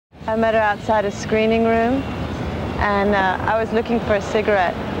I met her outside a screening room, and I was looking for a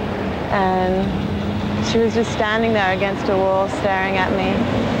cigarette, and she was just standing there against a wall staring at me,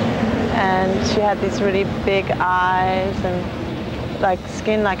 and she had these really big eyes and like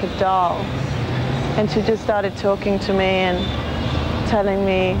skin like a doll, and she just started talking to me and telling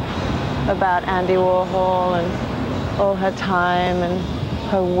me about Andy Warhol and all her time and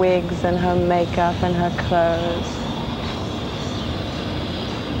her wigs and her makeup and her clothes.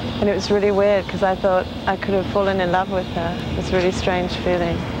 And it was really weird because I thought I could have fallen in love with her. This really strange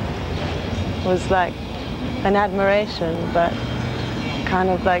feeling. It was like an admiration, but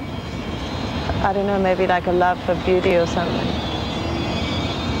kind of like, I don't know, maybe like a love for beauty or something.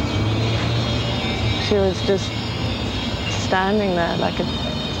 She was just standing there like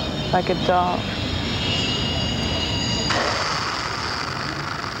a doll.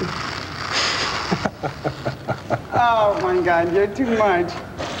 Oh my God, you're too much.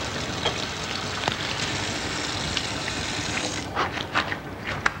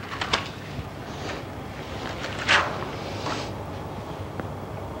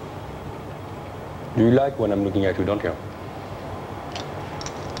 You like when I'm looking at you, don't you?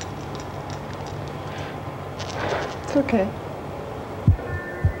 It's okay.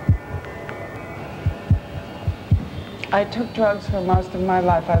 I took drugs for most of my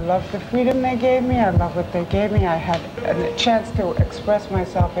life. I loved the freedom they gave me. I loved what they gave me. I had a chance to express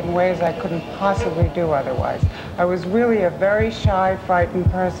myself in ways I couldn't possibly do otherwise. I was really a very shy,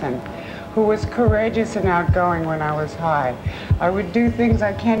 frightened person who was courageous and outgoing when I was high. I would do things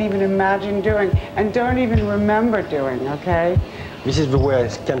I can't even imagine doing and don't even remember doing, okay? This is the way I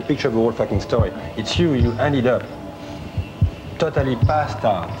can picture the whole fucking story. It's you ended up totally passed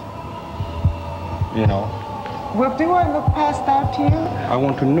out, you know? Well, do I look passed out to you? I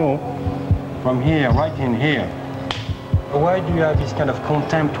want to know from here, right in here, why do you have this kind of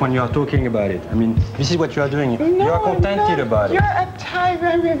contempt when you are talking about it? I mean, this is what you are doing. No, you are contented about it. You're a type,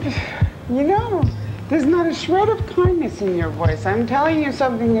 I mean, you know, there's not a shred of kindness in your voice. I'm telling you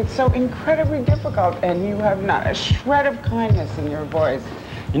something that's so incredibly difficult, and you have not a shred of kindness in your voice.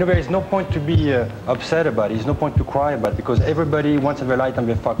 You know, there is no point to be upset about it. There's no point to cry about it, because everybody wants in their life and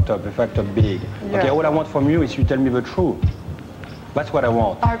they're fucked up big. Yeah. Okay, all I want from you is you tell me the truth. That's what I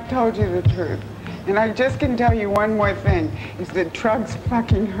want. I've told you the truth. And I just can tell you one more thing, is that drugs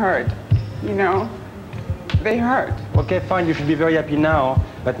fucking hurt, you know? They hurt. Okay, fine, you should be very happy now,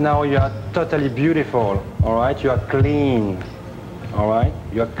 but now you are totally beautiful, all right? You are clean, all right?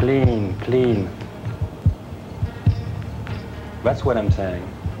 You are clean. That's what I'm saying.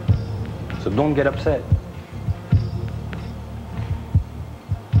 So don't get upset.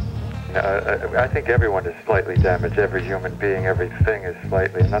 I think everyone is slightly damaged. Every human being, everything is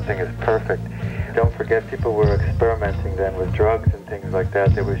slightly. Nothing is perfect. Don't forget, people were experimenting then with drugs and things like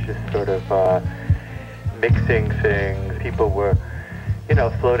that. There was just sort of mixing things. People were, you know,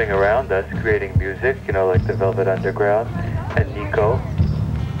 floating around us, creating music, you know, like the Velvet Underground and Nico.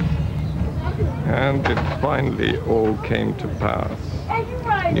 And it finally all came to pass.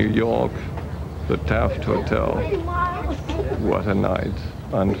 New York, the Taft Hotel. What a night.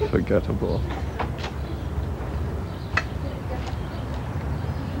 Unforgettable.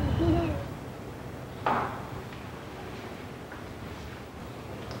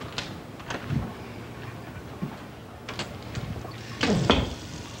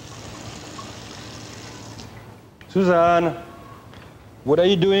 Suzanne, what are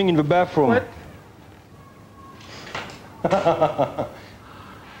you doing in the bathroom? What?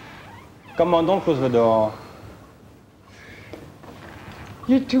 Come on, don't close the door.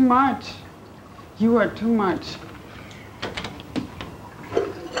 You're too much. You are too much.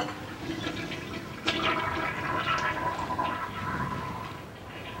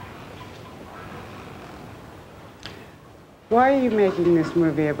 Why are you making this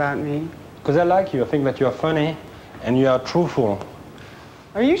movie about me? Because I like you. I think that you are funny and you are truthful.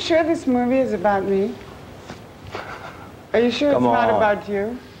 Are you sure this movie is about me? Are you sure it's not about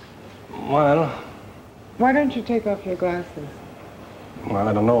you? Well... Why don't you take off your glasses? Well,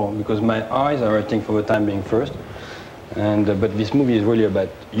 I don't know, because my eyes are hurting for the time being first. And, but this movie is really about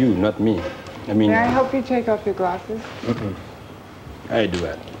you, not me. I mean... May I help you take off your glasses? I do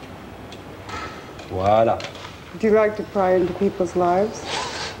that. Voila. Do you like to pry into people's lives?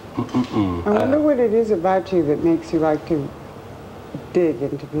 I wonder what it is about you that makes you like to dig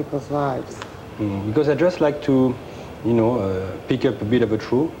into people's lives. Because I just like to, you know, pick up a bit of the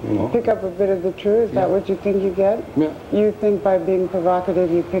truth, you know. Pick up a bit of the truth? Is that what you think you get? Yeah. You think by being provocative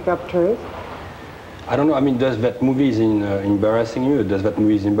you pick up truth? I don't know. I mean, does that movie is embarrassing you? Does that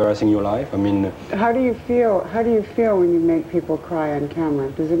movie is embarrassing your life? I mean, how do you feel? How do you feel when you make people cry on camera?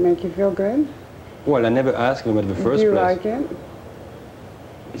 Does it make you feel good? well, I never asked them at the first place. Do you like it?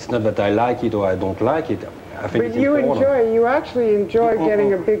 It's not that I like it or I don't like it. I think But it's you important. you actually enjoy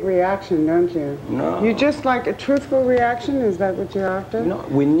getting a big reaction, don't you? No. You just like a truthful reaction? Is that what you're after? No,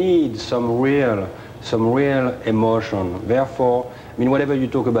 we need some real emotion. Therefore, I mean, whatever you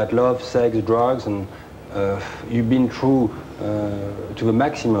talk about love, sex, drugs, and you've been through to the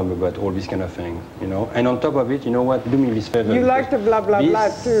maximum about all these kind of things, you know. And on top of it, you know what? Do me this favor. You like to blah, blah, blah,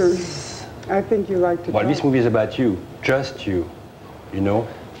 too. I think you like to Well, talk. this movie is about you, just you know.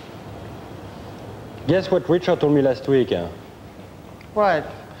 Guess what Richard told me last week? What?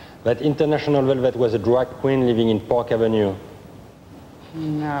 That International Velvet was a drag queen living in Park Avenue.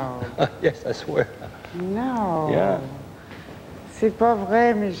 No. Yes, I swear. No. Yeah. C'est pas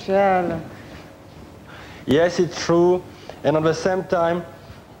vrai, Michel. Yes, it's true. And at the same time,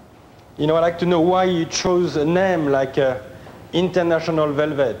 you know, I'd like to know why you chose a name like International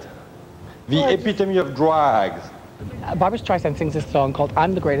Velvet, the epitome of drags. Barbra Streisand sings this song called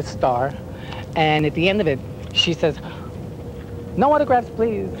I'm the Greatest Star, and at the end of it, she says, no autographs,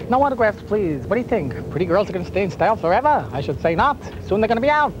 please. No autographs, please. What do you think? Pretty girls are going to stay in style forever? I should say not. Soon they're going to be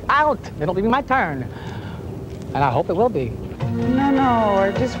out. It'll be my turn. And I hope it will be. No,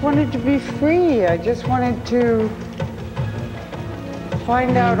 I just wanted to be free. I just wanted to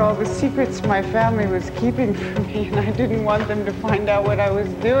find out all the secrets my family was keeping from me, and I didn't want them to find out what I was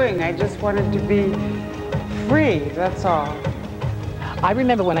doing. I just wanted to be free, that's all. I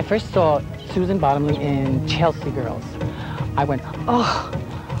remember when I first saw Susan Bottomley in Chelsea Girls, I went, oh,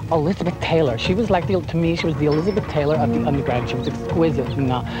 Elizabeth Taylor. She was like, to me, she was the Elizabeth Taylor of the underground. She was exquisite. You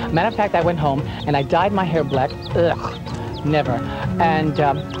know. Matter of fact, I went home and I dyed my hair black. Ugh, never.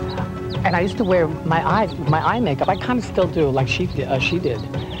 And I used to wear my eye makeup. I kind of still do, like she did.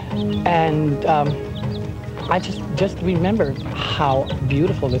 And I just remember how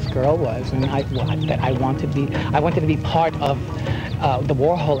beautiful this girl was, and I wanted to be part of the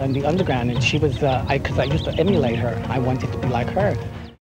Warhol and the underground. And she was, because I used to emulate her. I wanted to be like her.